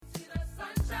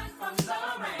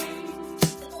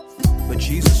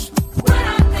Jesus. When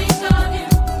I think of you,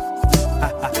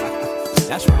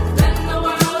 That's right. then the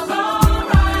world's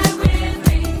alright with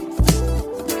me.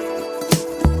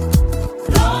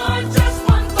 Lord, just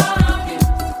one thought of you,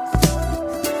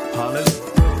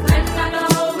 Hallelujah. and I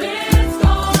know it's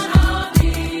gonna be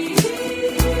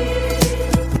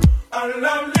A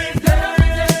lovely day.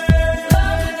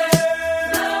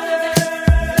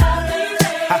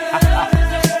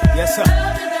 Yes, sir.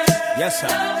 Yes,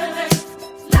 sir.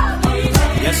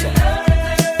 Yes, sir.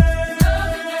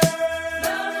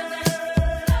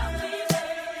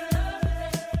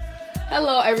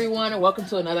 Hello, everyone, and welcome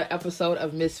to another episode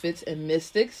of Misfits and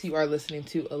Mystics. You are listening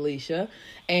to Alicia,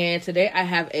 and today I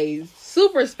have a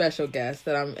super special guest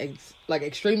that I'm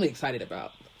extremely excited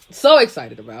about. So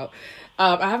excited about.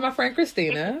 I have my friend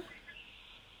Christina.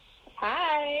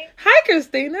 Hi. Hi,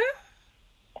 Christina.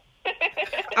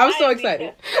 I'm so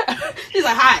excited. She's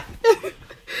like, hi.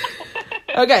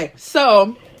 Okay,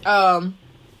 so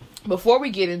before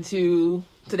we get into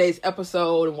today's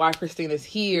episode and why Christina's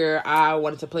here, I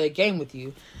wanted to play a game with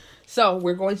you. So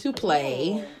we're going to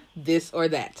play this or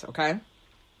that, okay?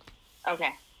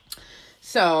 Okay.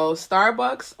 So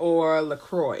Starbucks or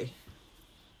LaCroix?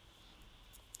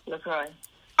 LaCroix.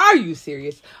 Are you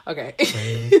serious? Okay.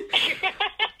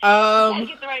 Gotta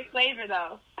get the right flavor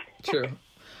though. True.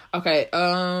 Okay.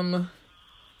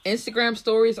 Instagram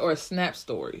stories or Snap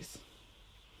stories?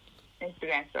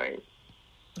 Instagram stories.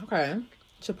 Okay.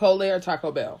 Chipotle or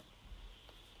Taco Bell?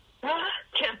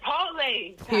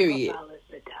 Chipotle. Period. Taco Bell is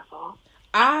the devil.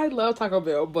 I love Taco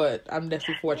Bell, but I'm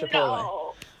definitely for Chipotle.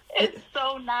 No, it's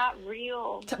so not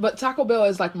real. But Taco Bell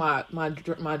is like my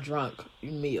drunk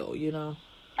meal, you know?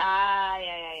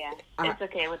 Yeah. It's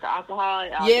okay with the alcohol.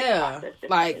 Yeah,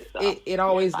 like it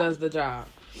always does the job.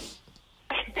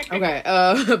 Okay,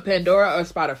 Pandora or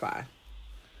Spotify?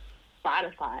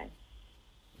 Spotify.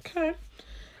 Okay.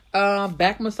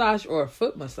 Back massage or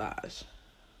foot massage?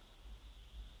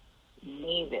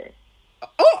 Neither.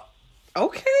 Oh,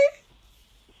 okay.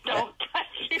 Don't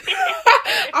touch me.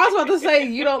 I was about to say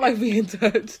you don't like being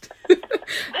touched.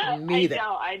 Neither.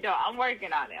 I don't. I'm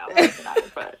working on it.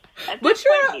 But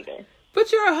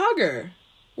But you're a hugger.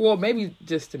 Well, maybe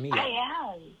just to me. I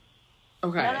am.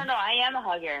 Okay. No. I am a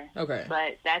hugger. Okay.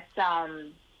 But that's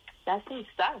some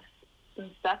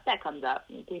stuff that comes up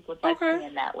and people touch me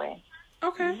in that way.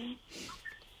 Okay.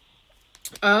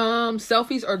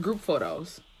 Selfies or group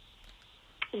photos?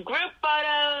 Group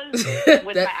photos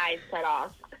with my eyes cut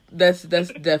off. That's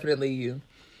definitely you.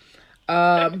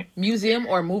 Museum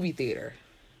or movie theater?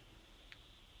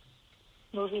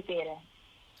 Movie theater.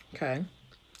 Okay.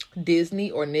 Disney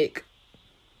or Nick?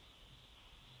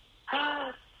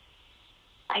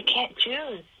 I can't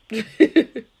choose.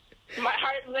 My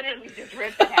heart literally just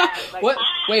ripped in half.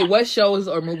 Like, what shows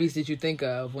or movies did you think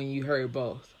of when you heard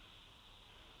both?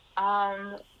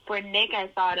 For Nick, I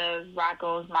thought of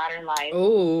Rocko's Modern Life.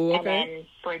 Oh, okay. And then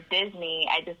for Disney,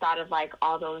 I just thought of like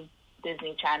all those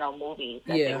Disney Channel movies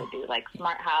that they would do, like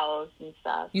Smart House and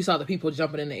stuff. You saw the people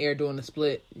jumping in the air doing the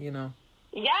split, you know?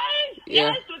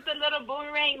 Yes, with the little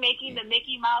boomerang making the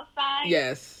Mickey Mouse sign.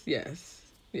 Yes.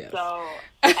 So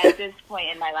at this point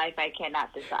in my life, I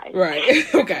cannot decide. Right.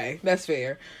 Okay, that's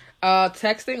fair.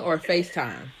 Texting or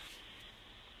FaceTime?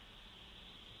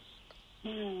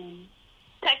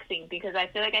 Texting, because I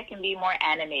feel like I can be more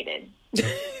animated.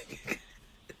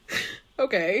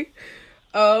 Okay.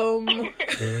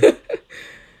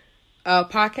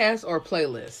 Podcast or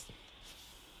playlist?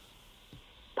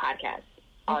 Podcast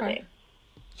all day.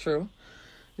 True.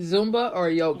 Zumba or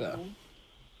yoga?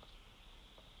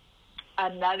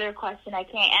 Another question I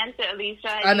can't answer,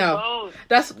 Alicia. I know.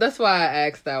 That's why I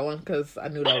asked that one, because I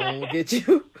knew that one would get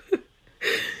you.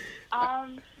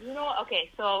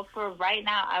 Okay, so for right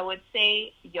now, I would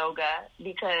say yoga,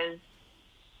 because,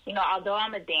 although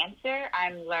I'm a dancer,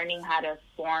 I'm learning how to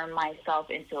form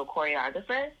myself into a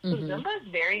choreographer. So Zumba is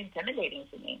very intimidating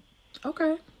to me.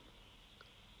 Okay.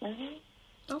 Mm-hmm.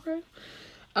 Okay.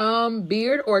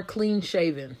 Beard or clean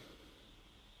shaven?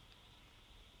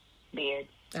 Beard.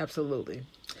 Absolutely.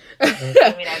 Give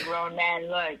me that grown man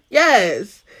look.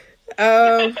 Yes.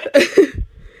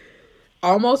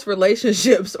 Almost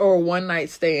relationships or one night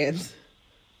stands?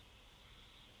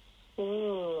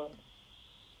 Ooh.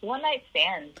 One night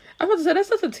stands. I was about to say, that's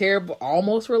such a terrible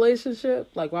almost relationship.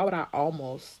 Like, why would I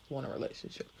almost want a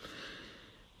relationship?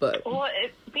 But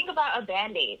think about a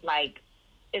Band-Aid. Like,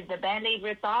 is the Band-Aid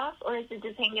ripped off, or is it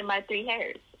just hanging by 3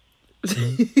 hairs?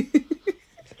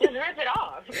 Just rip it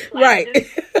off. Like, right.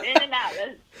 Just in and out.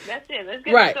 That's it. Let's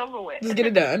get this over with. Let's get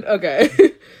it done. Okay.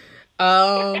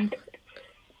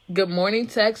 Good morning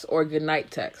text or good night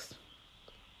text?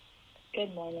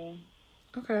 Good morning.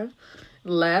 Okay.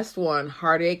 Last one,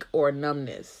 heartache or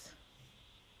numbness?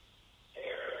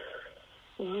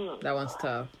 Ooh. That one's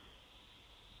tough.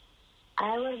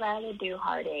 I would rather do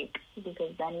heartache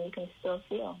because then you can still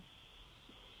feel.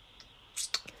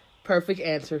 Perfect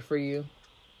answer for you.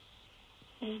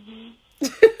 Mm-hmm.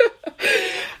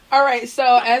 All right,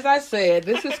 so as I said,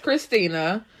 this is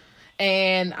Christina,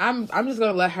 and I'm just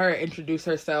gonna let her introduce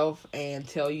herself and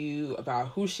tell you about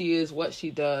who she is, what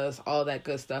she does, all that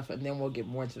good stuff, and then we'll get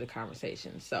more into the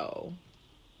conversation. So,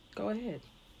 go ahead.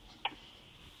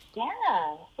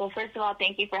 Yeah. Well, first of all,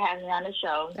 thank you for having me on the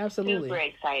show. Absolutely. Super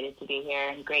excited to be here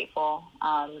and grateful.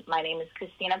 My name is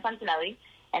Christina Fontanelli,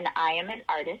 and I am an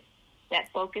artist that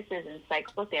focuses in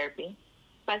psychotherapy,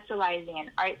 specializing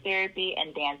in art therapy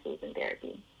and dances in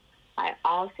therapy. I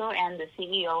also am the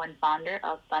CEO and founder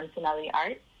of Fontanelli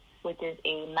Art, which is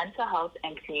a mental health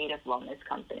and creative wellness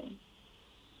company.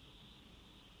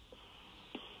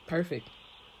 Perfect.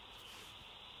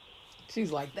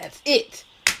 She's like, that's it.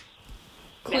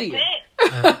 Clear.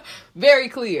 That's it. Very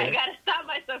clear. I gotta stop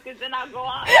myself because then I'll go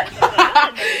on.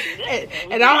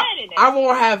 And I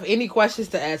won't have any questions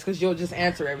to ask because you'll just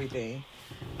answer everything.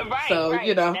 Right, So, right.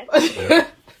 you know.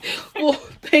 That's- Well,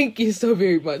 thank you so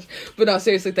very much. But no,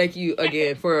 seriously, thank you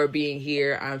again for being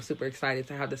here. I'm super excited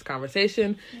to have this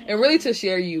conversation and really to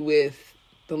share you with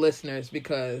the listeners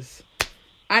because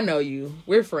I know you.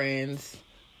 We're friends.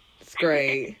 It's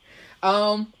great.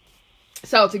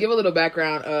 So to give a little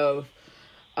background of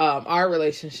our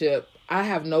relationship, I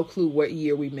have no clue what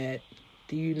year we met.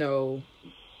 Do you know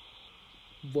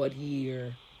what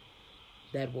year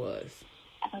that was?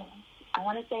 I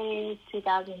want to say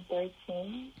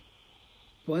 2013.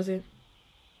 Was it?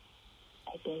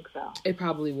 I think so. It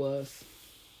probably was.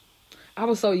 I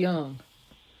was so young.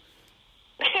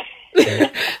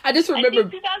 I just I remember.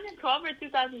 think 2012 or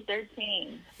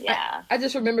 2013. Yeah. I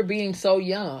just remember being so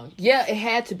young. Yeah, it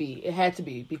had to be. It had to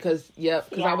be because I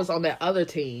Yeah. was on that other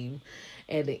team,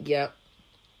 and yep.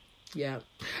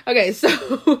 Okay,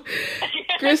 so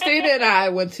Christina and I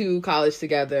went to college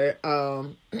together,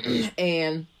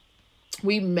 and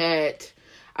we met.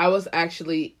 I was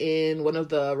actually in one of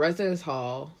the residence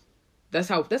hall. That's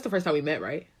the first time we met,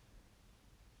 right?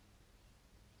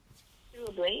 Through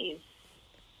a blaze.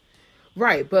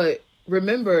 Right, but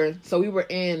remember, so we were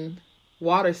in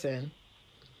Watterson,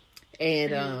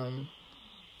 and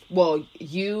well,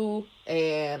 you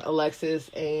and Alexis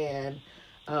and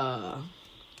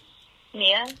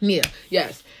Nia,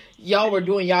 yes, y'all were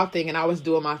doing y'all thing, and I was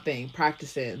doing my thing,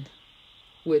 practicing.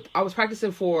 I was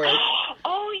practicing for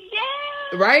Oh,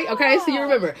 yeah. right. Okay, so you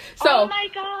remember. So Oh, my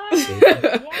God.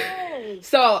 Yes.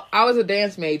 So I was a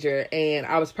dance major and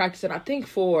I was practicing, I think,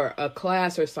 for a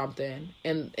class or something.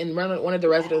 And in one of the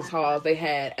residence halls, they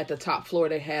had at the top floor,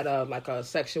 they had a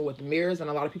section with mirrors, and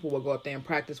a lot of people would go up there and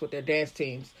practice with their dance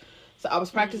teams. So I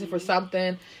was practicing for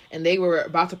something, and they were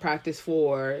about to practice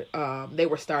for. They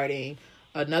were starting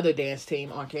another dance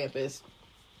team on campus,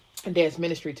 a dance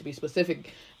ministry to be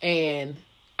specific, and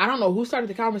I don't know who started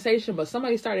the conversation, but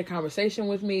somebody started a conversation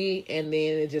with me, and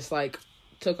then it just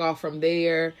took off from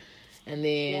there. And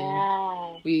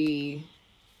then we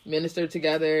ministered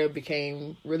together,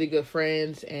 became really good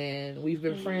friends, and we've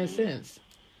been friends since.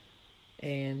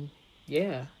 And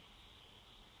yeah,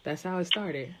 that's how it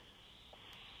started.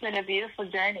 It's been a beautiful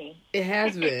journey. It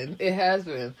has been. It has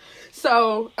been.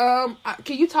 So,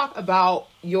 can you talk about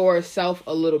yourself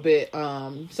a little bit,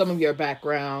 some of your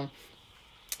background,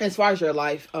 as far as your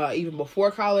life, even before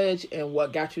college, and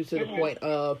what got you to the point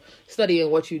of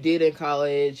studying what you did in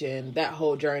college and that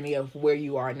whole journey of where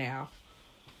you are now?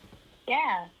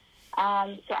 Yeah.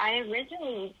 So I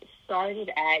originally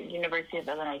started at University of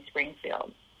Illinois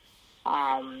Springfield.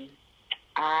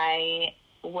 I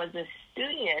was a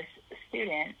studious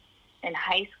student in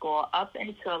high school up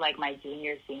until my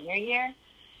senior year.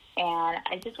 And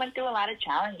I just went through a lot of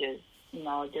challenges,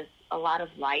 just a lot of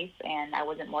life, and I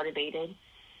wasn't motivated.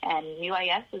 And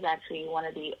UIS was actually one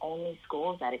of the only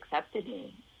schools that accepted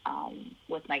me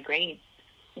with my grades.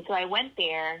 And so I went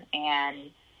there, and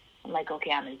I'm like,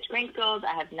 okay, I'm in Springfield.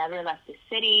 I have never left the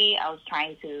city. I was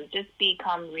trying to just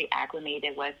become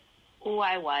reacclimated with who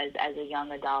I was as a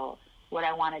young adult, what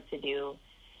I wanted to do.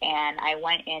 And I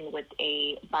went in with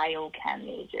a biochem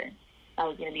major. I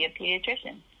was going to be a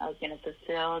pediatrician. I was going to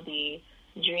fulfill the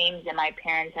dreams that my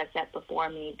parents had set before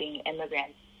me, being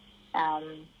immigrants,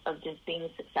 of just being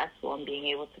successful and being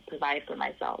able to provide for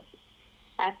myself.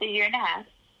 After a year and a half,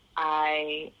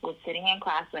 I was sitting in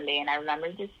class one day, and I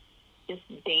remember just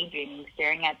daydreaming,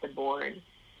 staring at the board,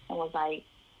 and was like,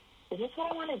 is this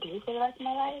what I want to do for the rest of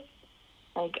my life?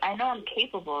 I know I'm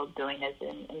capable of doing this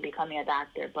and becoming a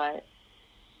doctor, but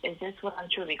is this what I'm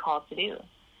truly called to do?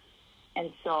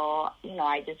 And so,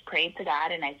 I just prayed to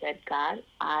God and I said, God,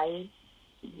 I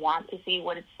want to see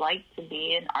what it's like to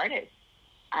be an artist.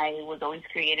 I was always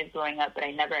creative growing up, but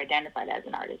I never identified as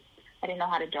an artist. I didn't know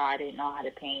how to draw. I didn't know how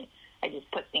to paint. I just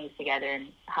put things together, and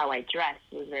how I dressed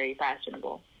was very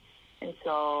fashionable. And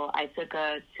so I took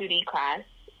a 2D class,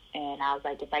 and I was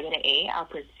like, if I get an A, I'll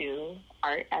pursue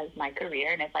art as my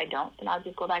career, and if I don't, then I'll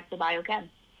just go back to biochem.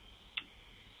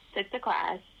 Took the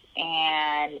class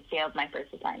and failed my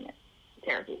first assignment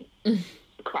terribly.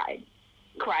 Cried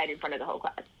in front of the whole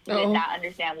class. Did not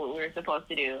understand what we were supposed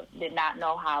to do. Did not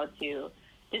know how to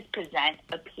just present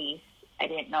a piece. I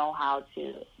didn't know how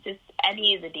to just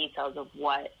any of the details of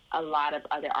what a lot of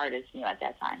other artists knew at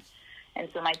that time. And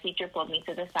so my teacher pulled me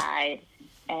to the side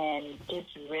and just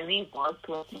really worked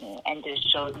with me and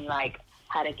just showed me like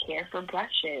how to care for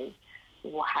brushes,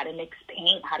 how to mix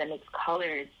paint, how to mix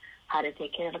colors, how to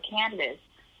take care of a canvas.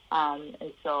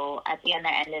 And so at the end,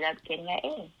 I ended up getting an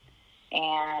A.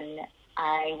 And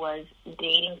I was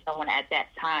dating someone at that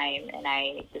time, and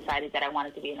I decided that I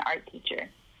wanted to be an art teacher.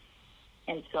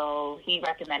 And so he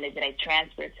recommended that I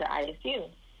transfer to ISU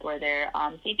for their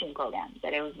teaching program,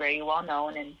 that it was very well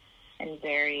known and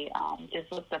very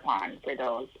just looked upon for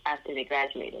those after they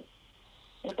graduated.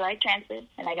 And so I transferred,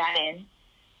 and I got in,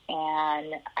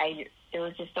 and it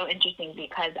was just so interesting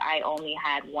because I only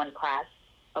had one class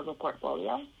of a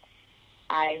portfolio.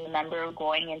 I remember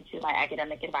going into my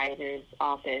academic advisor's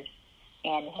office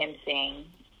and him saying,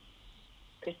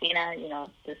 Christina,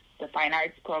 the fine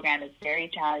arts program is very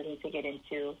challenging to get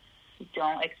into.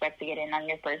 Don't expect to get in on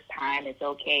your first time. It's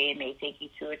okay. It may take you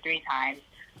 2 or 3 times.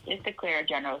 Just declare a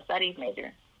general studies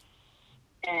major.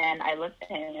 And I looked at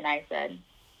him and I said,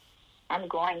 I'm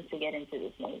going to get into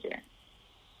this major.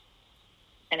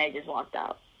 And I just walked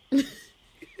out.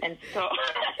 And so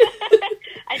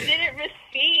I didn't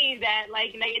receive that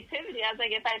negativity. I was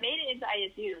like, if I made it into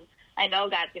ISU, I know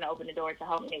God's going to open the door to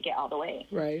help me get all the way.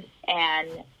 Right.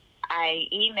 And I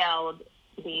emailed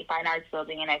the Fine Arts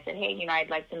Building and I said, hey, I'd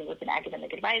like to meet with an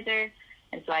academic advisor.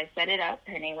 And so I set it up.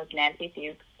 Her name was Nancy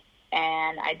Fuchs.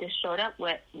 And I just showed up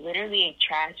with literally a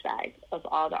trash bag of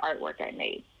all the artwork I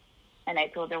made. And I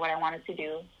told her what I wanted to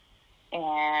do.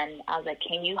 And I was like,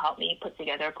 can you help me put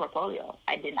together a portfolio?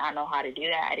 I did not know how to do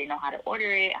that. I didn't know how to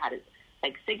order it, how to,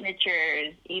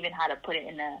 signatures, even how to put it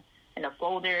in a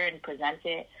folder and present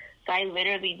it. So I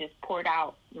literally just poured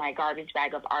out my garbage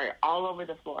bag of art all over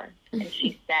the floor. And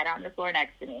she sat on the floor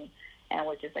next to me and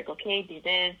was just like, okay, do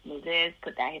this, move this,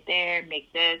 put that there,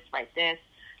 make this, write this.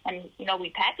 And, we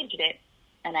packaged it.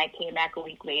 And I came back a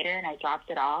week later and I dropped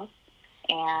it off.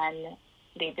 And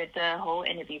they did the whole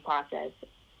interview process.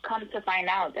 Come to find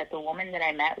out that the woman that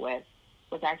I met with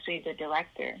was actually the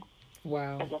director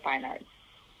of the Fine Arts.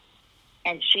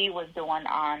 And she was the one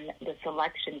on the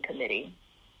selection committee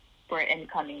for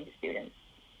incoming students.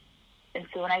 And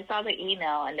so when I saw the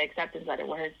email and the acceptance letter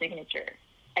with her signature,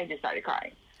 I just started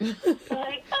crying. The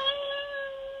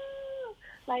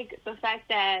fact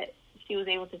that she was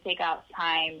able to take out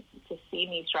time to see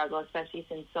me struggle, especially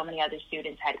since so many other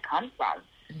students had come from,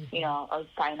 a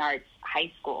fine arts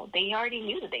high school. They already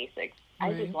knew the basics.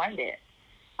 Right. I just learned it.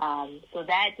 So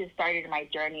that just started my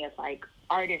journey of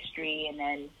artistry. And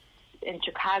then in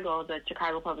Chicago, the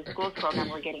Chicago Public Schools program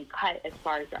were getting cut as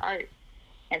far as the arts.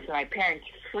 And so my parents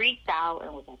freaked out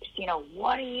and was like, Christina,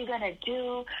 what are you going to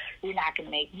do? You're not going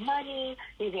to make money.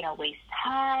 You're going to waste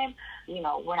time. We're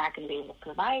not going to be able to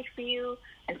provide for you.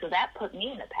 And so that put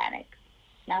me in a panic.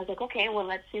 And I was like, okay, well,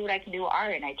 let's see what I can do with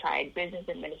art. And I tried business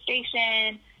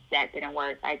administration. That didn't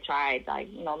work. I tried,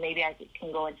 maybe I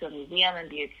can go into a museum and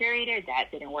be a curator. That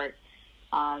didn't work.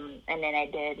 And then I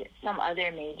did some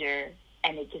other major,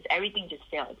 and everything just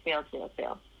failed.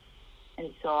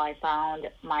 And so I found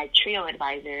my TRIO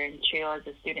advisor, and TRIO is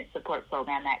a student support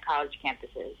program at college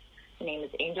campuses. Her name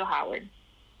is Angel Howard.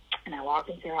 And I walked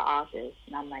into her office,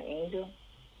 and I'm like, Angel,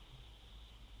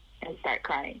 and start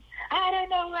crying. I don't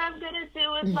know what I'm going to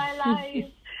do with my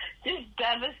life. Just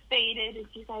devastated. And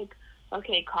she's like,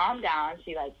 okay, calm down.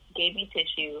 She, gave me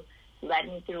tissue, led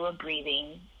me through a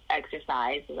breathing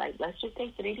exercise. Let's just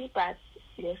take 3 deep breaths.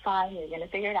 You're fine. You're going to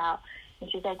figure it out.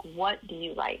 And she's like, what do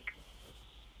you like?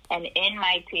 And in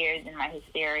my tears, in my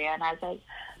hysteria, and I was like,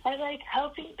 I like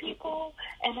helping people,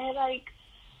 and I like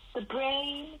the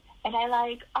brain, and I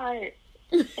like art,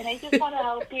 and I just want to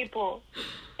help people.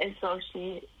 And so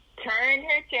she turned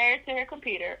her chair to her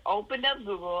computer, opened up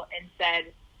Google, and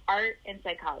said, art and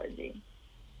psychology.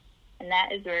 And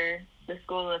that is where the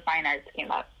School of the Fine Arts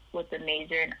came up with the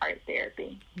major in art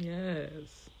therapy.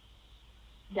 Yes.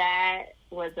 That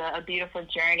was a beautiful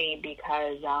journey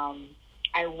because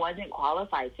I wasn't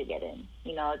qualified to get in.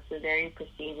 You know, it's a very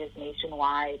prestigious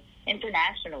nationwide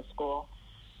international school,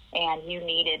 and you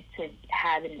needed to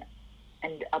have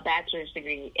a bachelor's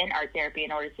degree in art therapy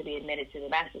in order to be admitted to the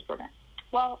master's program.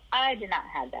 Well, I did not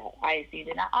have that. ISU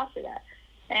did not offer that.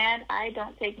 And I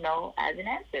don't take no as an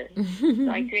answer. So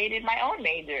I created my own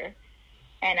major.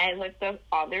 And I looked up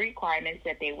all the requirements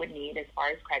that they would need as far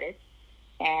as credits.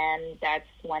 And that's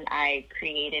when I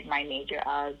created my major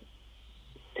of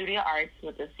studio arts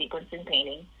with a sequence in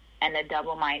painting and a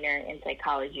double minor in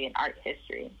psychology and art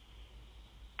history.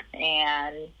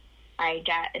 And I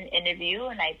got an interview,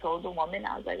 and I told the woman,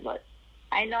 I was like, look,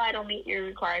 I know I don't meet your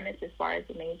requirements as far as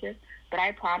the major, but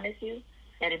I promise you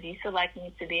that if you select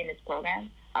me to be in this program,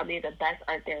 I'll be the best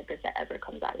art therapist that ever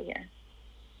comes out of here.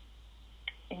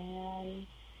 And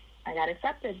I got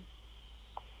accepted.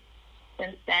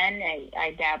 Since then,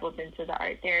 I dabbled into the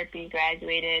art therapy,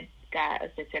 graduated, got a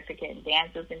certificate in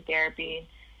dance movement therapy,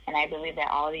 and I believe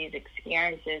that all these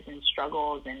experiences and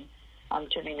struggles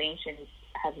and tribulations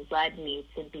have led me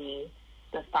to be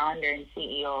the founder and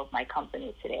CEO of my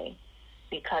company today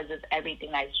because of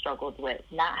everything I struggled with,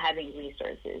 not having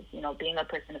resources, you know, being a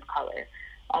person of color,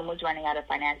 almost running out of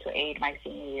financial aid my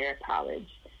senior year of college.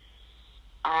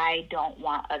 I don't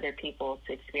want other people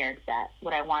to experience that.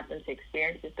 What I want them to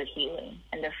experience is the healing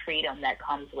and the freedom that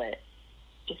comes with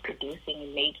just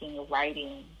producing, making,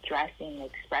 writing, dressing,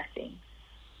 expressing.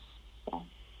 So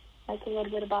that's a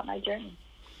little bit about my journey.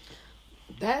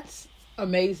 That's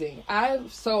amazing.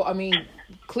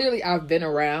 Clearly I've been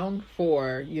around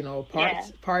for, you know,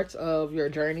 parts of your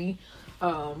journey.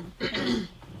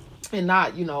 And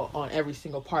not, you know, on every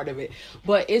single part of it.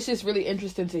 But it's just really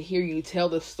interesting to hear you tell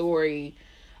the story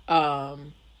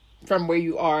from where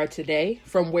you are today,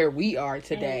 from where we are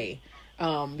today.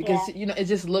 Because, you know, it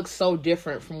just looks so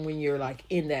different from when you're, like,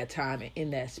 in that time and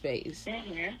in that space.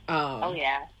 Mm-hmm. Oh,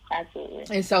 yeah. Absolutely.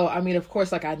 And so, I mean, of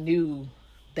course, like, I knew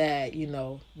that, you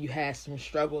know, you had some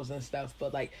struggles and stuff.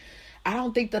 But, like, I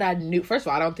don't think that I knew. First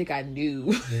of all, I don't think I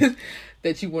knew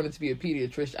that you wanted to be a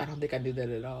pediatrician. I don't think I knew that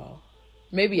at all.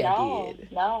 Maybe I did.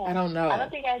 No. I don't know. I don't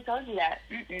think I told you that.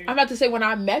 Mm-mm. I'm about to say when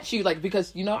I met you, like,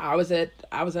 because, you know, I was at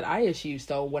ISU.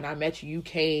 So when I met you, you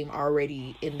came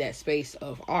already in that space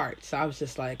of art. So I was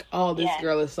just like, oh, this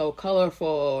girl is so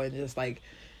colorful. And just like,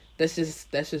 that's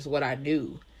just what I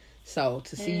knew. So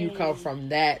to see you come from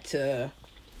that to,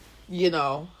 you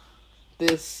know,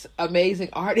 this amazing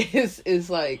artist is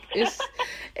like,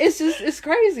 it's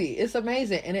crazy. It's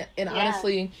amazing. And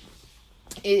honestly,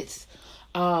 it's,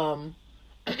 I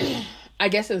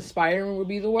guess inspiring would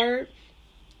be the word.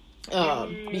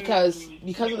 Because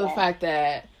of the fact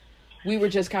that we were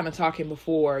just kind of talking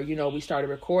before, you know, we started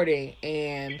recording,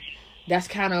 and that's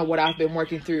kind of what I've been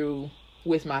working through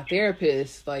with my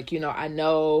therapist. Like, you know, I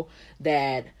know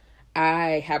that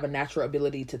I have a natural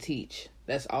ability to teach.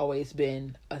 That's always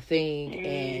been a thing.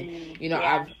 And, you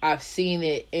know, I've seen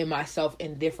it in myself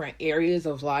in different areas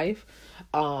of life.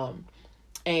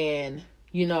 And,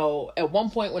 you know, at one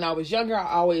point when I was younger,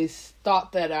 I always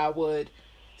thought that I would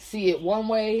see it one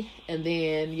way. And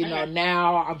then, you know,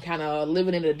 now I'm kind of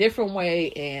living in a different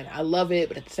way, and I love it.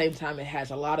 But at the same time, it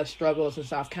has a lot of struggles. And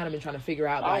so I've kind of been trying to figure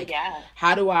out,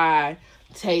 how do I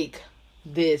take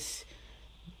this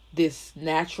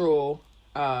natural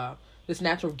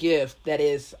gift that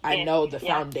is, I know, the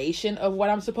foundation of what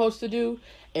I'm supposed to do,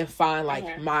 and find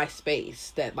like my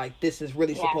space that like this is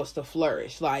really supposed to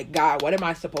flourish. Like, God, what am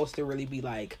I supposed to really be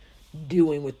like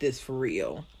doing with this for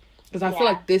real? Because I feel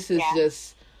like this is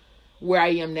just where I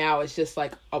am now. It's just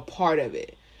like a part of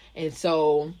it. And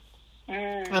so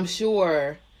I'm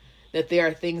sure that there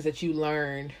are things that you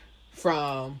learned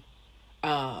from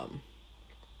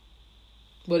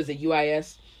what is it,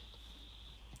 UIS?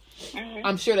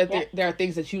 I'm sure that there are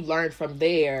things that you learned from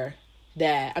there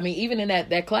that, I mean, even in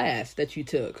that class that you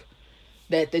took,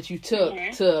 that you took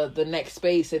to the next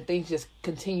space, and things just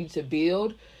continued to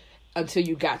build until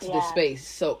you got to this space.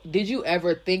 So did you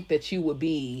ever think that you would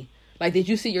be, like, did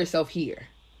you see yourself here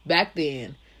back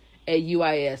then at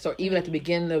UIS, or even at the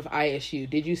beginning of ISU?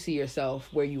 Did you see yourself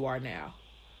where you are now?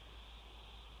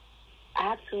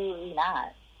 Absolutely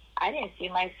not. I didn't see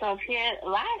myself here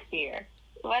last year,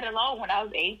 let alone when I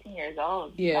was 18 years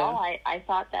old. Yeah. No, I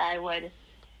thought that I was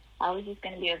just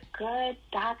going to be a good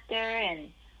doctor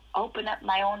and open up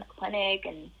my own clinic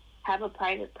and have a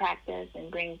private practice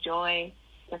and bring joy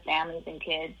to families and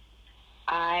kids.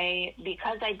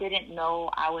 Because I didn't know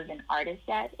I was an artist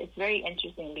yet, it's very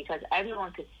interesting because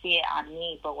everyone could see it on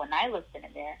me, but when I looked in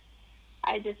there,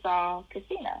 I just saw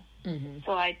Christina.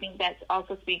 So I think that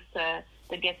also speaks to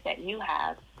the gift that you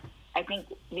have. I think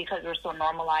because we're so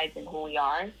normalized in who we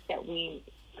are that we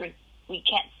we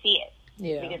can't see it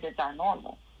Yeah. because it's our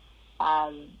normal.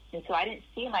 And so I didn't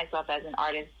see myself as an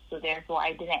artist, so therefore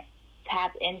I didn't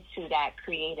tap into that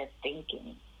creative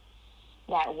thinking.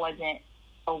 That wasn't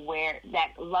aware,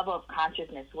 that level of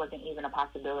consciousness wasn't even a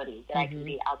possibility that I could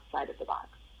be outside of the box.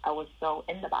 I was so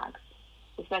in the box,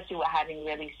 especially with having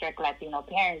really strict Latino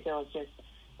parents. It was just,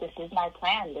 this is my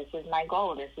plan, this is my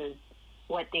goal, this is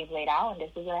what they've laid out, and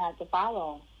this is what I have to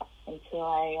follow, until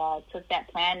I took that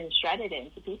plan and shredded it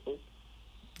into pieces.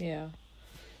 Yeah.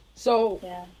 So,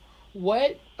 Yeah.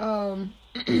 what,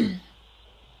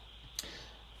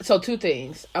 so two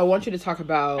things. I want you to talk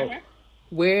about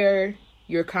where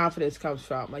your confidence comes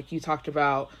from. Like, you talked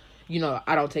about, you know,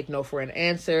 I don't take no for an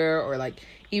answer, or like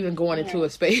even going into a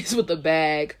space with a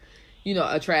bag, you know,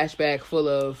 a trash bag full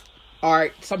of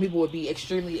art. Some people would be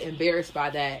extremely embarrassed by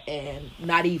that and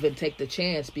not even take the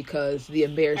chance because the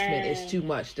embarrassment is too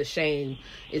much. The shame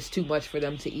is too much for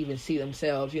them to even see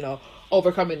themselves, you know,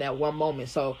 overcoming that one moment.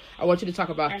 So I want you to talk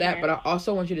about that, but I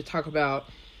also want you to talk about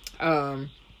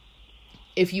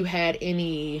if you had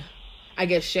any, I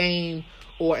guess, shame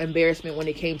or embarrassment when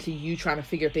it came to you trying to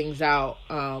figure things out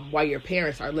while your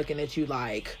parents are looking at you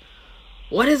like,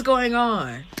 what is going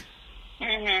on?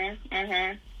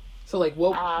 So, like,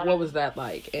 what was that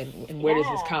like, and where does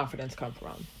this confidence come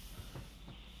from?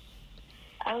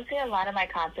 I would say a lot of my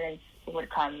confidence would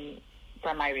come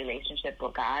from my relationship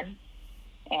with God,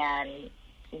 and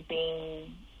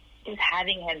just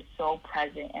having Him so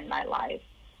present in my life,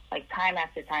 like time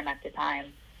after time after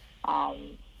time.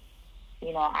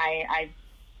 You know, I've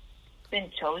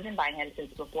been chosen by Him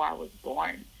since before I was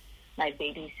born. My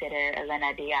babysitter,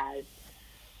 Elena Diaz,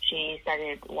 she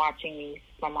started watching me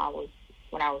from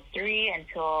when I was 3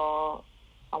 until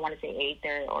I want to say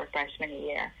 8th or freshman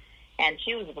year, and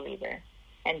she was a believer.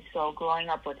 And so growing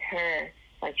up with her,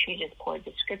 like, she just poured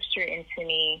the scripture into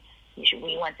me.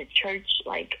 We went to church,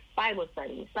 like Bible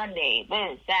study, Sunday,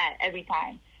 this, that, every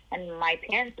time. And my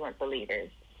parents weren't believers.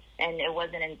 And it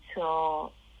wasn't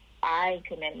until I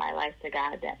committed my life to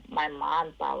God that my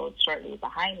mom followed shortly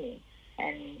behind me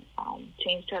and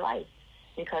changed her life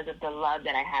because of the love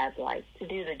that I had, like, to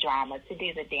do the drama, to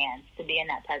do the dance, to be in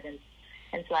that presence.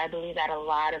 And so I believe that a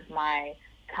lot of my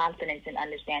confidence and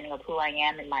understanding of who I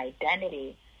am and my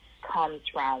identity comes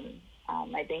from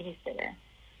my babysitter.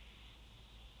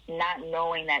 Not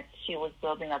knowing that she was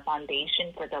building a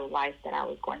foundation for the life that I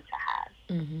was going to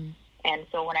have. And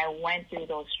so when I went through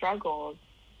those struggles,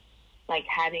 like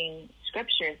having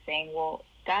scriptures saying, well,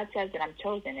 God says that I'm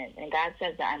chosen, and God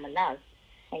says that I'm enough,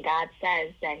 and God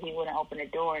says that He wouldn't open a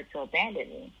door to abandon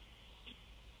me.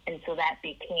 And so that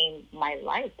became my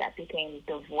life. That became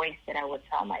the voice that I would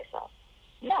tell myself.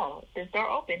 No, this door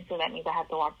opened, so that means I have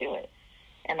to walk through it.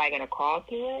 Am I going to crawl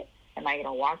through it? Am I going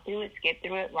to walk through it, skip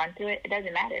through it, run through it? It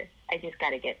doesn't matter. I just got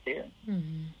to get through.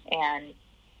 And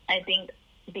I think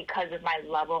because of my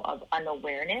level of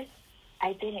unawareness,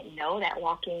 I didn't know that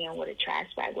walking in with a trash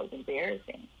bag was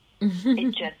embarrassing.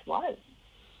 It just was.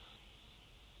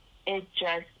 It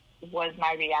just was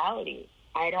my reality.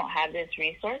 I don't have this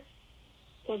resource,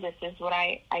 so this is what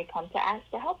I come to ask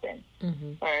for help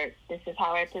in. Or this is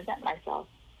how I present myself.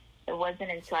 It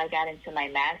wasn't until I got into my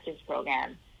master's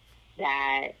program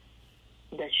that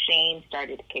the shame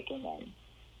started kicking in,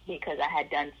 because I had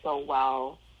done so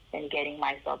well in getting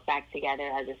myself back together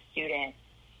as a student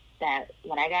that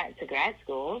when I got into grad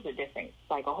school, it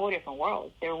was a whole different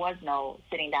world. There was no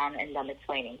sitting down and them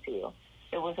explaining to you.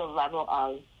 It was a level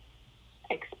of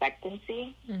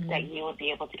expectancy that you would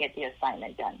be able to get the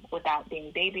assignment done without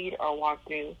being babied or walked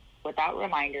through, without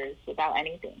reminders, without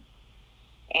anything.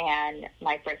 And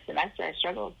my first semester, I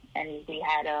struggled, and we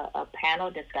had a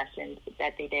panel discussion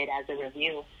that they did as a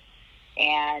review,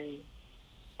 and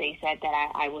they said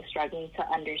that I was struggling to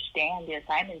understand the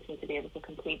assignments and to be able to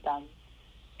complete them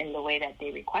in the way that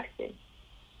they requested.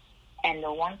 And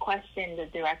the one question the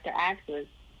director asked was,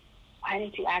 why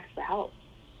didn't you ask for help?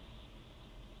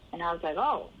 And I was like,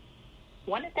 oh,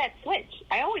 when did that switch?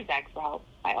 I always ask for help.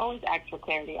 I always ask for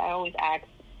clarity. I always ask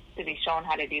to be shown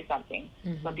how to do something.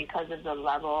 But because of the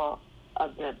level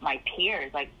of my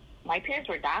peers, like, my peers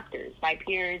were doctors. My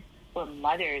peers were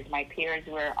mothers. My peers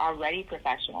were already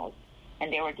professionals.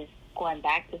 And they were just going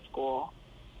back to school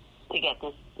to get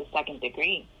the second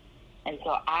degree. And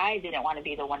so I didn't want to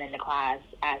be the one in the class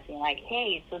asking, like,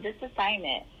 hey, so this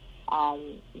assignment,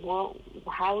 well,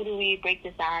 how do we break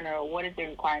this down, or what is the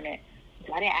requirement?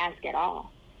 So I didn't ask at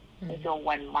all. And so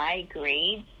when my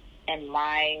grades and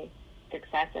my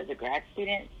success as a grad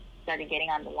student started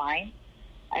getting on the line,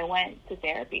 I went to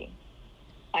therapy.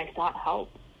 I sought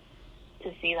help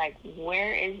to see, like,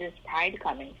 where is this pride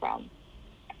coming from?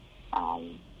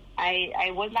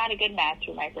 I was not a good match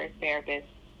with my first therapist,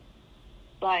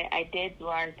 but I did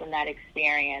learn from that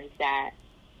experience that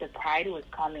the pride was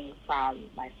coming from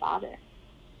my father,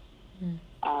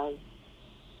 of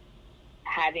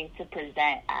having to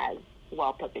present as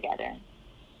well put together,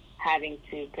 having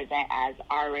to present as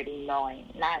already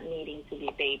knowing, not needing to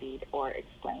be babied or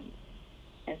explained.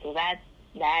 And so that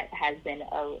has been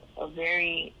a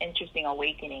very interesting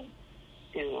awakening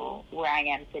to where I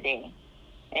am today.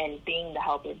 And being the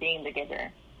helper, being the giver,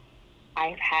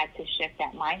 I've had to shift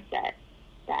that mindset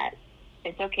that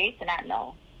it's okay to not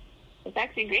know. It's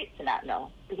actually great to not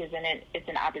know, because then it's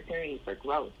an opportunity for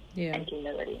growth and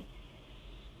humility.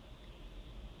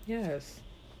 Yes,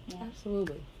 Yeah.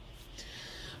 absolutely.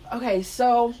 Okay,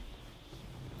 so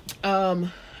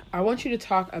I want you to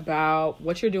talk about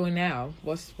what you're doing now.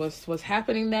 What's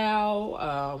happening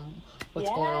now? What's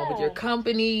going on with your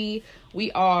company?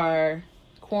 We are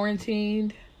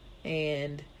quarantined,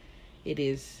 and it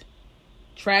is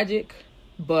tragic,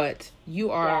 but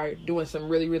you are doing some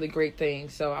really, really great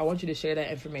things. So I want you to share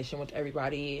that information with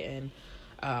everybody, and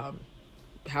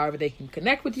however they can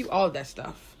connect with you, all of that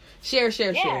stuff. Share.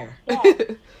 Yeah.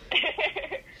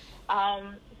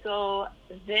 So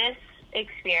this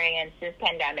experience, this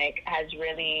pandemic, has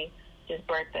really just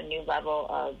birthed a new level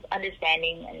of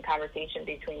understanding and conversation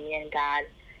between me and God,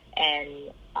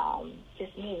 and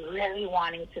just me really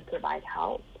wanting to provide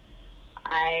help.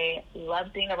 I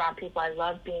love being around people. I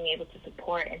love being able to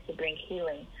support and to bring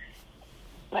healing,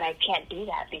 but I can't do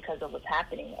that because of what's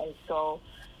happening. And so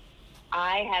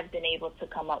I have been able to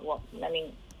come up with,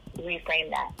 reframe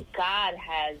that. God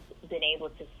has been able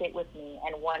to sit with me,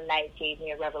 and one night gave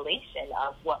me a revelation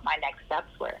of what my next steps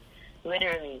were.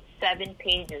 Literally 7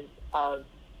 pages of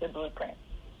the blueprint,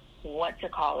 what to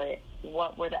call it,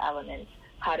 what were the elements,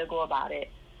 how to go about it,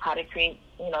 how to create,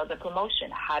 the promotion,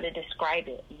 how to describe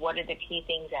it, what are the key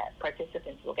things that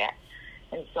participants will get.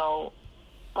 And so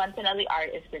Fontanelli Art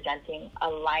is presenting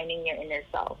Aligning Your Inner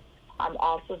Self. I'm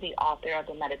also the author of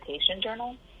the meditation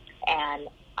journal, and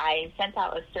I sent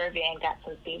out a survey and got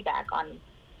some feedback on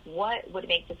what would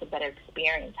make this a better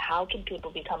experience. How can people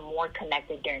become more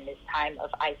connected during this time of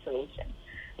isolation?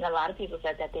 And a lot of people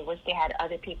said that they wish they had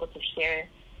other people to share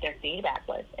their feedback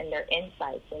with and their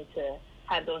insights, and to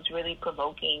have those really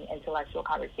provoking intellectual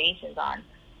conversations on,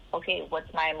 okay,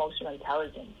 what's my emotional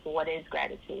intelligence? What is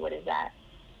gratitude? What is that?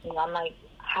 And I'm like,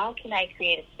 how can I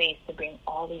create a space to bring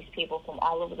all these people from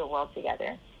all over the world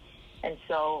together? And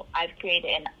so I've created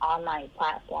an online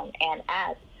platform and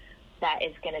app that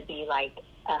is going to be like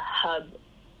a hub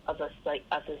of a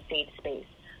safe space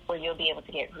where you'll be able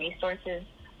to get resources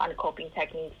on coping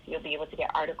techniques. You'll be able to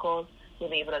get articles. You'll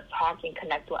be able to talk and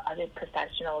connect with other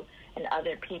professionals and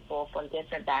other people from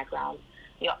different backgrounds.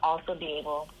 You'll also be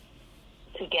able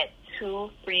to get 2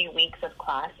 free weeks of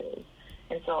classes.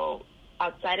 And so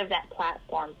outside of that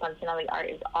platform, Fontanelli Art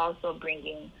is also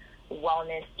bringing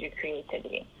wellness through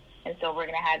creativity. And so we're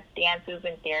going to have dance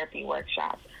movement therapy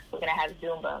workshops. We're going to have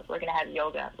Zumba. We're going to have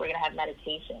yoga. We're going to have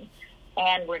meditation.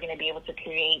 And we're going to be able to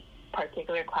create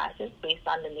particular classes based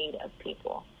on the need of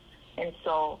people. And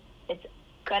so it's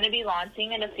going to be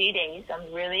launching in a few days.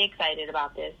 I'm really excited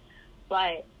about this.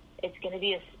 But it's going to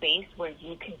be a space where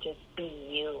you can just be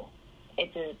you.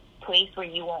 It's a place where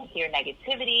you won't hear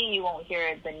negativity. You won't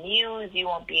hear the news. You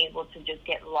won't be able to just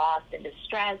get lost in the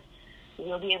stress.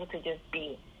 You'll be able to just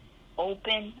be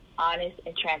open, honest,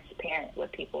 and transparent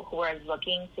with people who are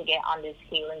looking to get on this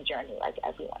healing journey like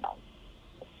everyone else.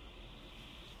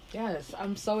 Yes,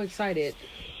 I'm so excited.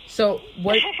 So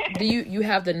what do you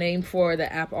have the name for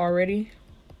the app already?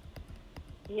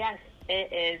 Yes,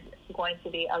 it is going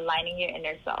to be Aligning Your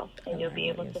Inner Self, and you'll be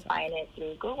able to find it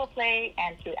through Google Play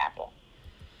and through Apple.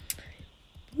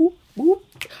 Whoop, whoop.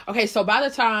 Okay, so by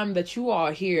the time that you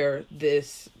all hear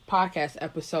this podcast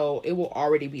episode, it will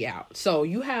already be out. So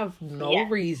you have no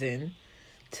reason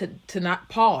to not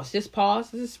pause. Just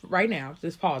pause this right now.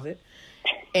 Just pause it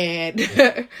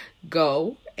and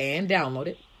go and download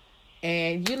it.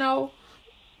 And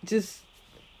just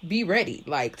be ready.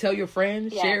 Like, tell your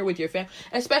friends, share it with your family,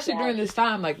 especially during this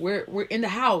time. Like, we're in the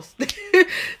house.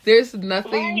 There's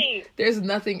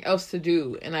nothing else to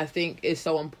do, and I think it's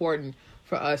so important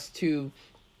for us to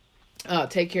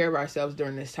take care of ourselves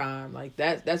during this time. Like,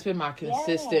 that's been my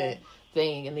consistent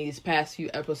thing in these past few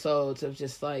episodes of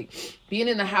just like being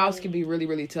in the house can be really,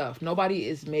 really tough. Nobody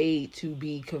is made to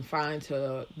be confined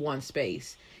to one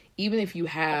space. Even if you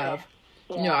have,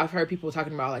 I've heard people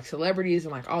talking about like celebrities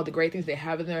and like all the great things they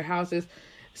have in their houses.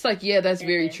 It's like, yeah, that's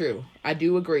very true. I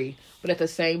do agree. But at the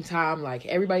same time, like,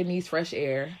 everybody needs fresh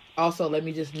air. Also, let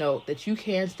me just note that you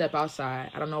can step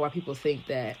outside. I don't know why people think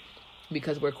that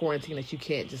because we're quarantined that you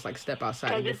can't just like step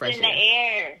outside and Because get it's fresh in the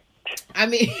air. air. I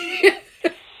mean,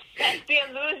 That's the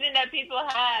illusion that people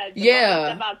have. The Yeah. moment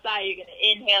you step outside, you're gonna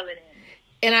inhale it in.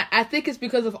 and I think it's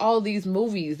because of all these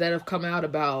movies that have come out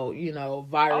about, you know,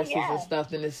 viruses yeah. and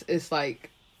stuff. And it's like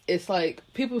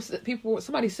people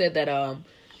somebody said that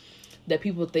that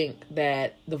people think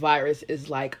that the virus is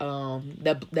like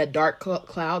that dark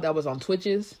cloud that was on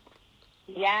Twitches.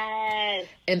 Yes.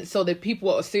 And so that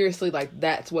people are seriously like,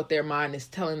 that's what their mind is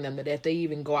telling them, that if they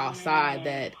even go outside,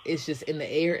 that it's just in the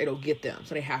air, it'll get them.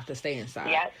 So they have to stay inside.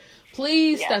 Yep.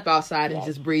 Please Yep. step outside and Yep.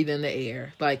 just breathe in the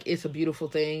air. Like, it's a beautiful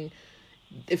thing.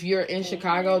 If you're in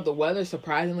Chicago, the weather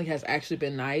surprisingly has actually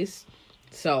been nice.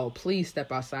 So please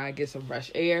step outside, get some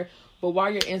fresh air. But while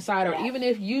you're inside, or even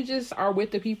if you just are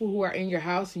with the people who are in your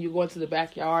house and you go into the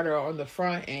backyard or on the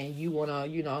front and you want to,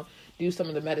 you know, do some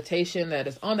of the meditation that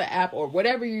is on the app or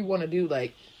whatever you want to do,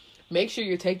 like, make sure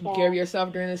you're taking care of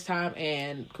yourself during this time.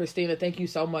 And Christina, thank you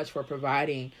so much for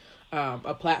providing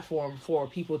a platform for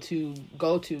people to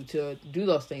go to do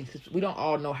those things, because we don't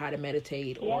all know how to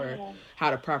meditate or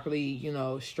how to properly, you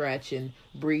know, stretch and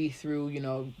breathe through, you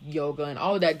know, yoga and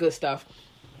all of that good stuff.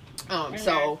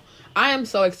 So I am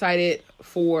so excited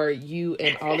for you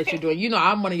and all that you're doing. You know,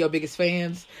 I'm one of your biggest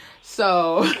fans,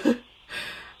 so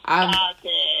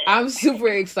I'm super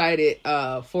excited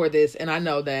for this. And I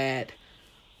know that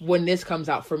when this comes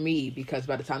out for me, because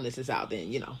by the time this is out,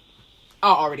 then, you know,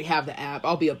 I'll already have the app.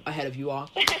 I'll be ahead of you all.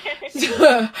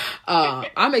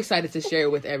 I'm excited to share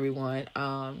it with everyone.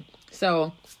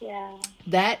 So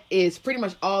that is pretty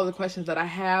much all the questions that I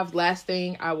have. Last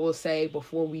thing I will say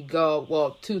before we go,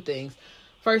 well, two things.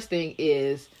 First thing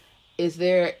is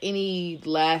there any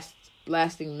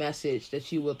lasting message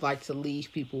that you would like to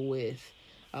leave people with?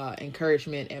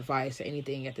 Encouragement, advice,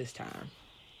 anything at this time?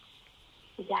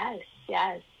 Yes.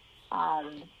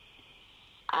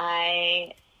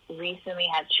 I recently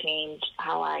have changed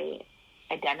how I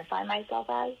identify myself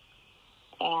as.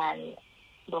 And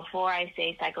before I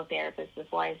say psychotherapist,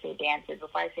 before I say dancer,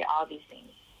 before I say all these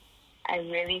things, I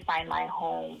really find my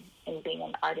home in being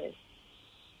an artist.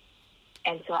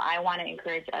 And so I want to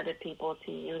encourage other people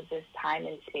to use this time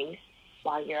and space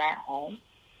while you're at home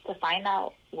to find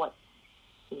out what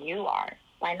you are,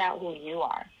 find out who you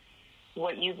are,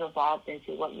 what you've evolved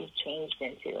into, what you've changed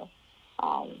into,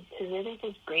 to really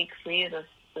just break free of the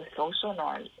social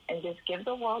norms and just give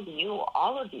the world you,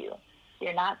 all of you.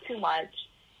 You're not too much.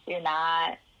 You're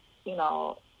not, you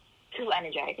know, too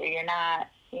energetic, or you're not,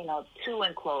 you know, too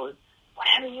enclosed.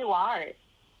 Whatever you are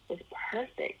is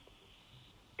perfect.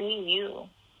 Be you.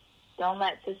 Don't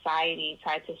let society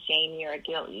try to shame you or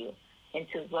guilt you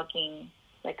into looking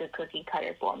like a cookie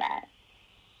cutter format.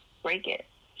 Break it,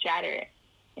 shatter it,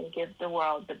 and give the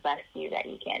world the best you that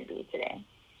you can be today.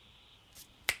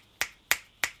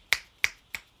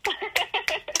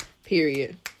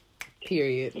 Period.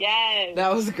 Yes.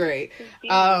 That was great.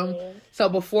 So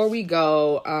before we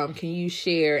go, can you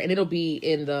share, and it'll be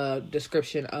in the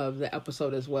description of the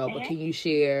episode as well, but can you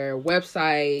share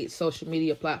website, social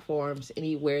media platforms,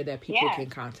 anywhere that people can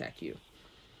contact you?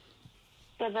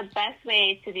 So the best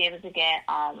way to be able to get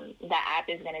the app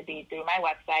is going to be through my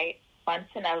website,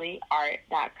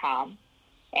 fontanelliart.com.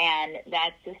 And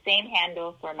that's the same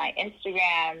handle for my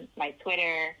Instagram, my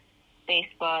Twitter,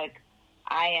 Facebook.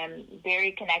 I am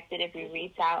very connected. If you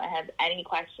reach out and have any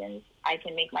questions, I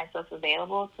can make myself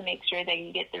available to make sure that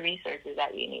you get the resources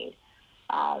that you need.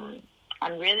 I'm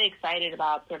really excited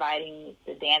about providing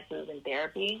the dances and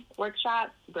therapy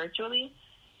workshop virtually.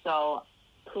 So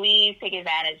please take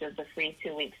advantage of the free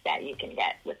 2 weeks that you can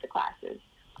get with the classes.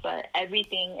 But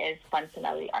everything is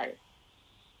Fontanelli Art.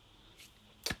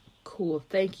 Cool.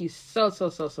 Thank you so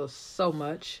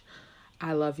much.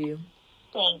 I love you.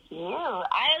 Thank you.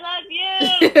 I love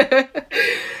you.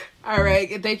 All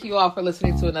right. And thank you all for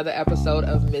listening to another episode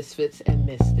of Misfits and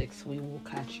Mystics. We will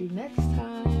catch you next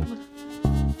time.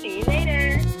 See you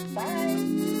later. Bye.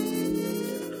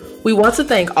 We want to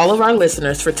thank all of our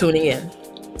listeners for tuning in.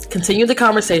 Continue the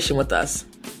conversation with us.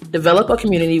 Develop a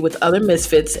community with other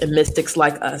misfits and mystics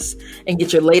like us, and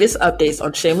get your latest updates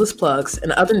on shameless plugs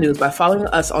and other news by following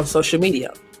us on social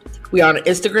media. We are on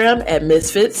Instagram at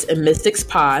Misfits and Mystics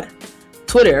Pod,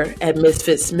 Twitter at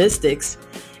Misfits Mystics,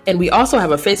 and we also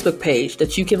have a Facebook page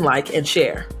that you can like and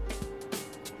share.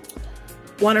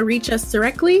 Want to reach us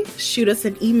directly? Shoot us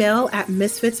an email at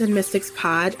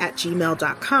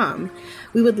misfitsandmysticspod@gmail.com.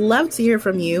 We would love to hear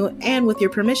from you, and with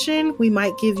your permission, we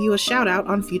might give you a shout out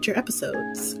on future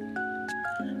episodes.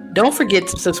 Don't forget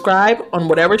to subscribe on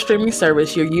whatever streaming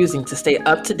service you're using to stay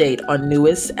up to date on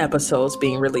newest episodes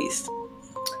being released.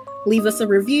 Leave us a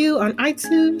review on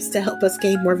iTunes to help us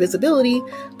gain more visibility.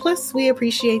 Plus, we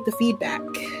appreciate the feedback.